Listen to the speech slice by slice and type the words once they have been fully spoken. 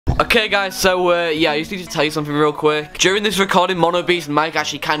Okay guys, so yeah, I just need to tell you something real quick. During this recording, Mono Beast's mic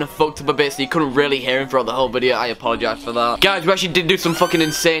actually kind of fucked up a bit, so you couldn't really hear him throughout the whole video. I apologize for that. Guys, we actually did do some fucking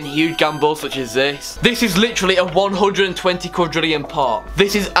insane huge gambles such as this. This is literally a 120 quadrillion pot.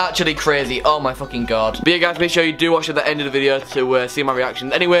 This is actually crazy. Oh my fucking god. But yeah guys, make sure you do watch at the end of the video to see my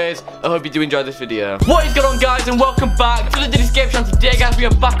reaction. Anyways, I hope you do enjoy this video. What is going on guys, and welcome back to the Didyscape channel. Today guys, we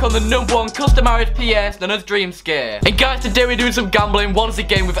are back on the #1 custom RSPS known as DreamScape. And guys, today we're doing some gambling once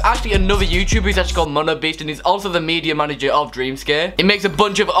again with actually another YouTuber who's actually called Mono Beast, and he's also the media manager of DreamScape. He makes a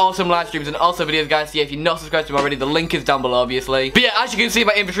bunch of awesome live streams and also videos guys, so yeah, if you're not subscribed to him already, the link is down below obviously. But yeah, as you can see in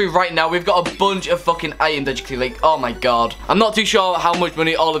my inventory right now, we've got a bunch of fucking items that you can see, like, oh my god. I'm not too sure how much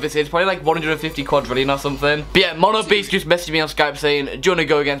money all of this is, probably like 150 quadrillion or something. But yeah, Mono Beast just messaged me on Skype saying, do you want to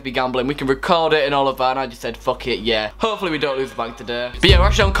go against me gambling? We can record it and all of that, and I just said, fuck it, yeah. Hopefully we don't lose the bank today. But yeah, we're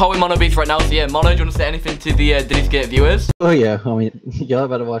actually on call with Mono Beast right now, so yeah, Mono, do you want to say anything to the Didyscape viewers? Oh yeah, homie, y'all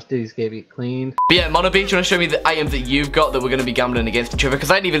about to watch Didyscape get cleaned. But yeah, Mono Beast, you want to show me the items that you've got that we're going to be gambling against each other?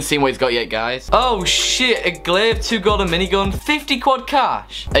 Because I ain't even seen what he's got yet, guys. Oh shit, a glaive, 2 golden minigun, 50 quad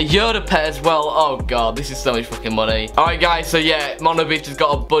cash, a Yoda pet as well. Oh god, this is so much fucking money. Alright guys, so yeah, Mono Beast has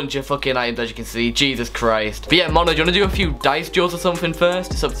got a bunch of fucking items as you can see. Jesus Christ. But yeah, Mono, do you want to do a few dice duels or something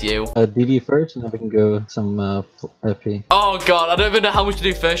first? It's up to you. DD first, and then we can go some FP. Oh god, I don't even know how much to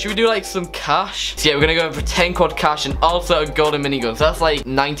do first. Should we do like some cash? So yeah, we're going to go for 10 quad cash and also a golden minigun. So that's like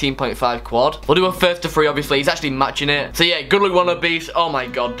 19.5 quad. We'll do a first to 3 obviously. He's actually matching it. So yeah, good luck Mono Beast. Oh my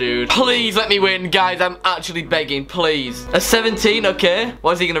god, dude. Please let me win, guys. I'm actually begging, please. A 17, okay.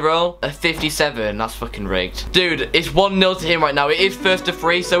 What is he gonna roll? A 57. That's fucking rigged. Dude, it's 1-0 to him right now. It is first to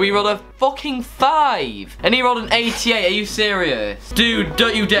 3, so he rolled a fucking 5. And he rolled an 88. Are you serious? Dude,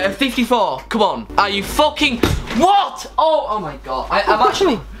 don't you dare. A 54. Come on. Are you fucking... What? Oh my god. I'm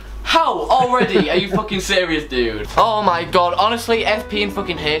actually... How? Already? Are you fucking serious, dude? Oh my god, honestly, FP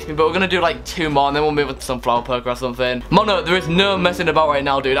fucking hates me, but we're gonna do like 2 more and then we'll move on to some flower poker or something. Mono, there is no messing about right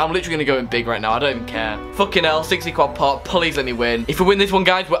now, dude. I'm literally gonna go in big right now. I don't even care. Fucking hell, 60 quad pot. Please let me win. If we win this one,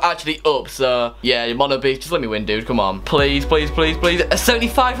 guys, we're actually up, so yeah, Mono Beast, just let me win, dude. Come on. Please, please, please, please. A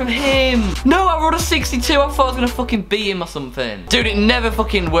 75 from him. No, I rolled a 62. I thought I was gonna fucking beat him or something. Dude, it never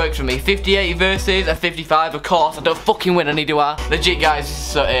fucking works for me. 58 versus a 55, of course. I don't fucking win any, do I? Legit, guys, this is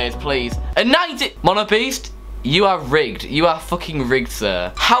so it is. Please. A 90! Mono Beast, you are rigged. You are fucking rigged,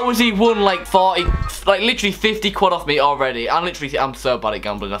 sir. How has he won like 40, like literally 50 quad off me already? I'm so bad at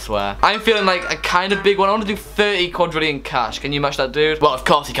gambling, I swear. I'm feeling like a kind of big one. I want to do 30 quadrillion cash. Can you match that, dude? Well, of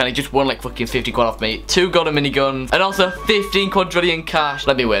course he can. He just won like fucking 50 quad off me. 2 golden miniguns and also 15 quadrillion cash.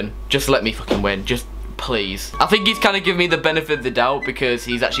 Let me win. Just let me fucking win. Just... please. I think he's kind of giving me the benefit of the doubt because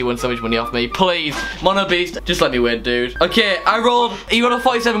he's actually won so much money off me. Please, Mono Beast, just let me win, dude. Okay, he rolled a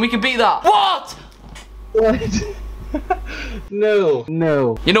 47. We can beat that. What? What? No.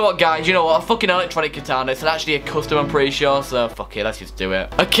 You know what, guys? You know what? A fucking electronic katana. It's actually a custom, I'm pretty sure. So, fuck it. Let's just do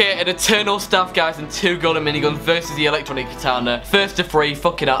it. Okay, an eternal staff, guys, and 2 golden miniguns versus the electronic katana. First to 3.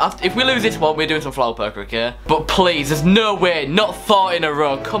 Fucking hell. If we lose this one, we're doing some flower poker, okay? But please, there's no way. Not 4 in a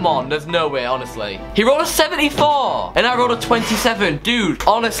row. Come on. There's no way, honestly. He rolled a 74. And I rolled a 27. Dude,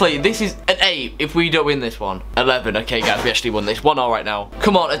 honestly, this is an 8 if we don't win this one. 11. Okay, guys, we actually won this. 1-0 right now.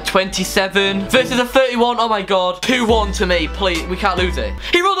 Come on, a 27 versus a 31. Oh, my God. 2-1 to me, please. We can't lose it.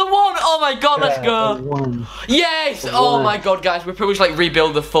 He rolled a 1. Oh my god, let's go. Yes. Oh my god, guys. We're pretty much like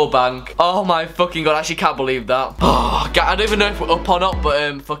rebuild the full bank. Oh my fucking god. I actually can't believe that. Oh, God, I don't even know if we're up or not,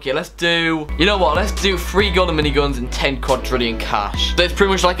 but fuck it. Let's do... You know what? Let's do 3 golden miniguns and 10 quadrillion cash. That's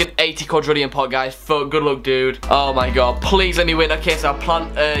pretty much like an 80 quadrillion pot, guys. Fuck, good luck, dude. Oh my god. Please let me win. Okay, so I'll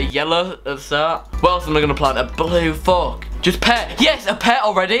plant a yellow at the start. What else am I going to plant? A blue. Fuck. Just pet. Yes, a pet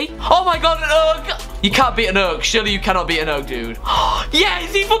already. Oh my god, an oak. You can't beat an oak. Surely you cannot beat an oak, dude. Yeah,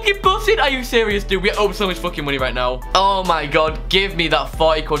 is he fucking busted? Are you serious, dude? We're up so much fucking money right now. Oh my god, give me that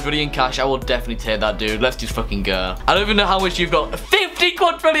 40 quadrillion cash. I will definitely take that, dude. Let's just fucking go. I don't even know how much you've got. 50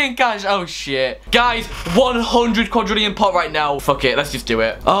 quadrillion cash. Oh shit. Guys, 100 quadrillion pot right now. Fuck it, let's just do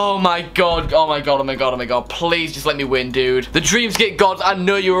it. Oh my god. Oh my god. Oh my god. Oh my god. Please just let me win, dude. The Dreamscape gods, I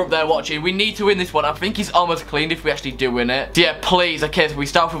know you're up there watching. We need to win this one. I think he's almost cleaned if we actually do win it. So yeah, please. Okay, so we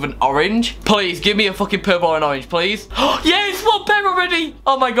start off with an orange. Please, give me a fucking purple or an orange, please. Yes, 1 pair already.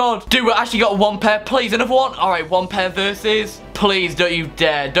 Oh my god. Dude, we actually got 1 pair. Please, another one. All right, 1 pair versus... Please, don't you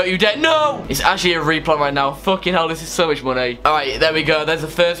dare. Don't you dare. No! It's actually a replant right now. Fucking hell, this is so much money. All right, there we go. There's the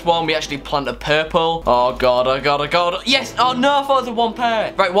first one. We actually plant a purple. Oh, God. Oh, God. Oh, God. Yes. Oh, no. I thought it was a 1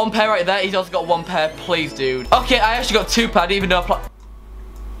 pair. Right, 1 pair right there. He's also got 1 pair. Please, dude. Okay, I actually got 2 pair. I didn't even know I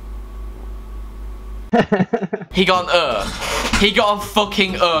He got an Urk. He got a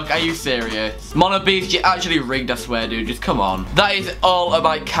fucking Urk. Are you serious? Mono Beast, you actually rigged, I swear, dude. Just come on. That is all of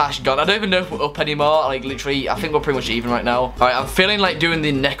my cash gone. I don't even know if we're up anymore. Like, literally, I think we're pretty much even right now. Alright, I'm feeling like doing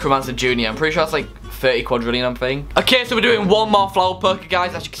the Necromancer Junior. I'm pretty sure that's like 30 quadrillion, I'm thinking. Okay, so we're doing one more flower poker,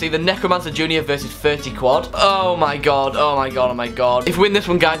 guys. As you can see, the Necromancer Junior versus 30 quad. Oh my god, oh my god, oh my god. If we win this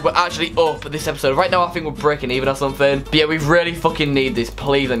one, guys, we're actually up this episode. Right now, I think we're breaking even or something. But yeah, we really fucking need this.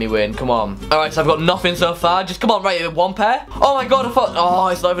 Please let me win. Come on. Alright, so I've got nothing so far. Just come on, right, one pair. Oh my god, I thought, oh,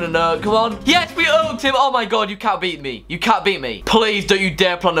 it's not even a nerd. Come on. Yes, we oaked him. Oh my god, you can't beat me. You can't beat me. Please, don't you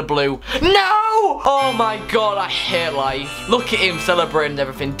dare plant the blue. No! Oh my god, I hate life. Look at him celebrating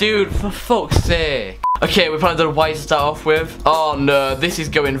everything. Dude, for fuck's sake. Okay, we planted a white to start off with. Oh no, this is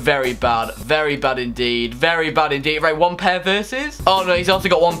going very bad. Very bad indeed. Very bad indeed. Right, one pair versus. Oh no, he's also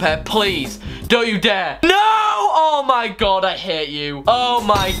got one pair. Please, don't you dare. No! Oh my god, I hate you. Oh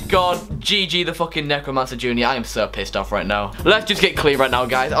my god. GG the fucking Necromancer Junior. I am so pissed off right now. Let's just get clean right now,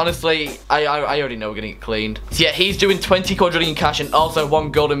 guys. Honestly, I already know we're gonna get cleaned. So yeah, he's doing 20 quadrillion cash and also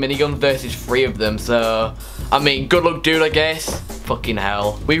one golden minigun versus 3 of them. So, I mean, good luck, dude, I guess. Fucking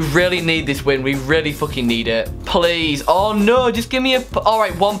hell. We really need this win. We really fucking need it. Please. Oh no, just give me a...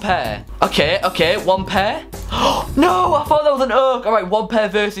 Alright, one pair. Okay, okay, one pair. No, I thought that was an Urk. Alright, one pair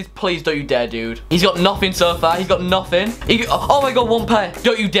versus. Please don't you dare, dude. He's got nothing so far. He's got nothing. Oh my god, one pair.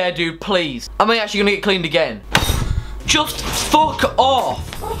 Don't you dare, dude. Please. Am I actually gonna get cleaned again? Just fuck off.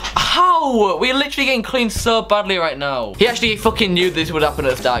 How? We're literally getting cleaned so badly right now. He actually fucking knew this would happen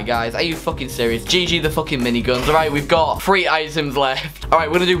at the start, guys. Are you fucking serious? GG the fucking miniguns. Alright, we've got 3 items left. Alright,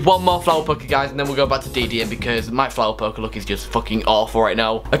 we're gonna do one more flower poker, guys, and then we'll go back to DDM because my flower poker look is just fucking awful right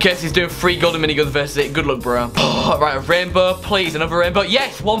now. Okay, so he's doing 3 golden miniguns versus it. Good luck, bro. Right, a rainbow. Please, another rainbow.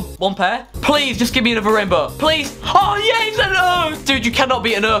 Yes, one pair. Please, just give me another rainbow. Please. Oh, yes, an Urk. Dude, you cannot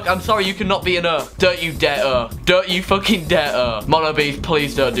beat an Urk. I'm sorry, you cannot beat an Urk. Don't you dare, Urk. Don't you fucking dare, Urk. Mono Beast,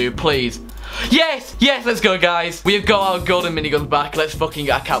 please don't, dude. Please. Yes! Yes, let's go, guys. We have got our golden miniguns back. Let's fucking...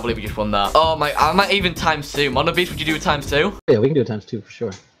 I can't believe we just won that. Oh, my... I might even times 2. Mono Beast, would you do a times 2? Yeah, we can do it times 2 for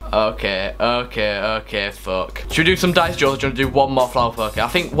sure. Okay, fuck. Should we do some dice draws or do you want to do one more flower poker? I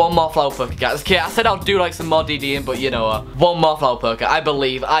think one more flower poker, guys. Okay, I said I'll do like some more DDing, but you know what? One more flower poker.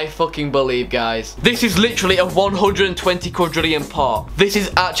 I fucking believe, guys. This is literally a 120 quadrillion pot. This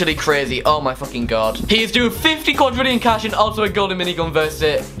is actually crazy. Oh my fucking god. He is doing 50 quadrillion cash and also a golden minigun versus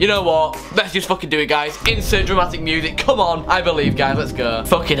it. You know what? Let's just fucking do it, guys. Insert dramatic music. Come on. I believe, guys. Let's go.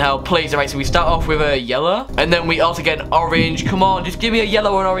 Fucking hell, please. Alright, so we start off with a yellow and then we also get an orange. Come on, just give me a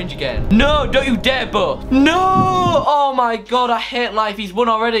yellow and orange again. No, don't you dare, but no. Oh my god, I hate life. He's won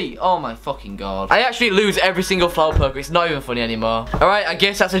already. Oh my fucking god. I actually lose every single flower poker. It's not even funny anymore. Alright, I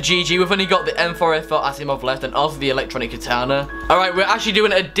guess that's a GG. We've only got the M4A4 Asimov left and also the electronic katana. Alright, we're actually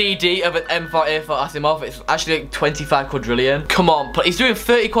doing a DD of an M4A4 Asimov. It's actually like 25 quadrillion. Come on, but he's doing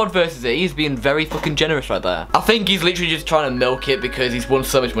 30 quad versus it. He's being very fucking generous right there. I think he's literally just trying to milk it because he's won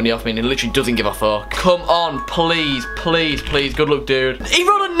so much money off me and he literally doesn't give a fuck. Come on, please, please, please. Good luck, dude. He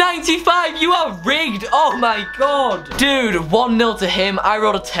rolled a 95. You are rigged. Oh my god. Dude, 1-0 to him. I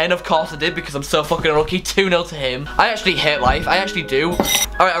rolled a 10. Of course I did because I'm so fucking unlucky. 2-0 to him. I actually hate life. I actually do.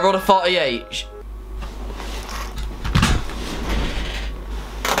 Alright, I rolled a 48.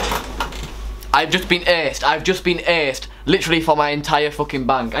 I've just been aced. I've just been aced. Literally for my entire fucking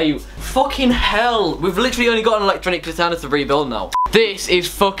bank. Are you fucking hell? We've literally only got an electronic katana to rebuild now. This is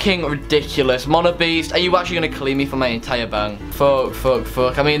fucking ridiculous. Mono Beast, are you actually gonna clean me for my entire bank? Fuck, fuck,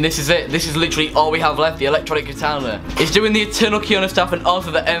 fuck. I mean, this is it. This is literally all we have left. The electronic katana. It's doing the Eternal Kiona stuff and also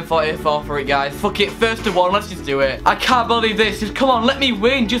the M4A4 for it, guys. Fuck it. First to one. Let's just do it. I can't believe this. Just come on. Let me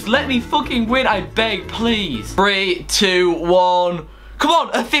win. Just let me fucking win. I beg, please. 3, 2, 1. Come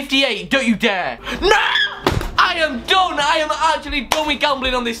on. A 58. Don't you dare. No! I am done. I am actually done with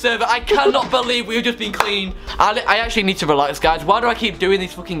gambling on this server. I cannot believe we've just been cleaned. I actually need to relax, guys. Why do I keep doing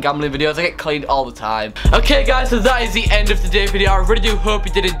these fucking gambling videos? I get cleaned all the time. Okay, guys, so that is the end of today's video. I really do hope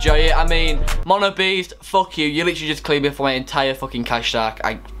you did enjoy it. I mean, Mono Beast, fuck you. You literally just cleaned me for my entire fucking cash stack.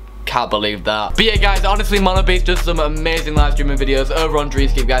 I can't believe that. But yeah, guys, honestly, Mono Beast does some amazing live streaming videos over on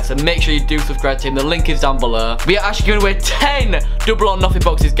Dreamscape, guys, so make sure you do subscribe to him. The link is down below. We are actually giving away 10 double or nothing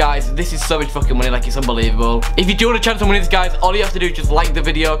boxes, guys. This is so much fucking money, like, it's unbelievable. If you do want a chance to win this, guys, all you have to do is just like the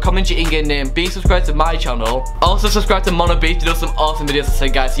video, comment your in-game name, be subscribed to my channel, also subscribe to Mono Beast. He does some awesome videos, so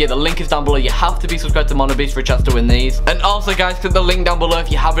guys, yeah, the link is down below. You have to be subscribed to Mono Beast for a chance to win these. And also, guys, click the link down below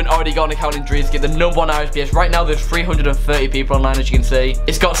if you haven't already got an account in Dreamscape, the #1 RSPS. Right now, there's 330 people online, as you can see.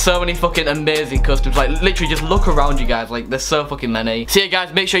 It's got so many fucking amazing customs. Like, literally just look around you guys. Like, there's so fucking many. So yeah,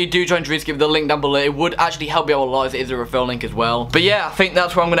 guys, make sure you do join Dreamscape with the link down below. It would actually help me out a lot as it is a referral link as well. But yeah, I think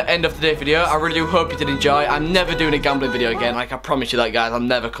that's where I'm going to end off today's video. I really do hope you did enjoy. I'm never doing a gambling video again. Like, I promise you that, guys. I'm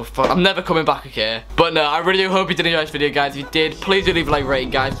never coming back, okay? But no, I really do hope you did enjoy this video, guys. If you did, please do leave a like rating,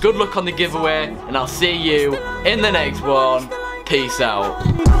 guys. Good luck on the giveaway, and I'll see you in the next one. Peace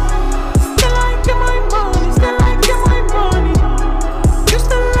out.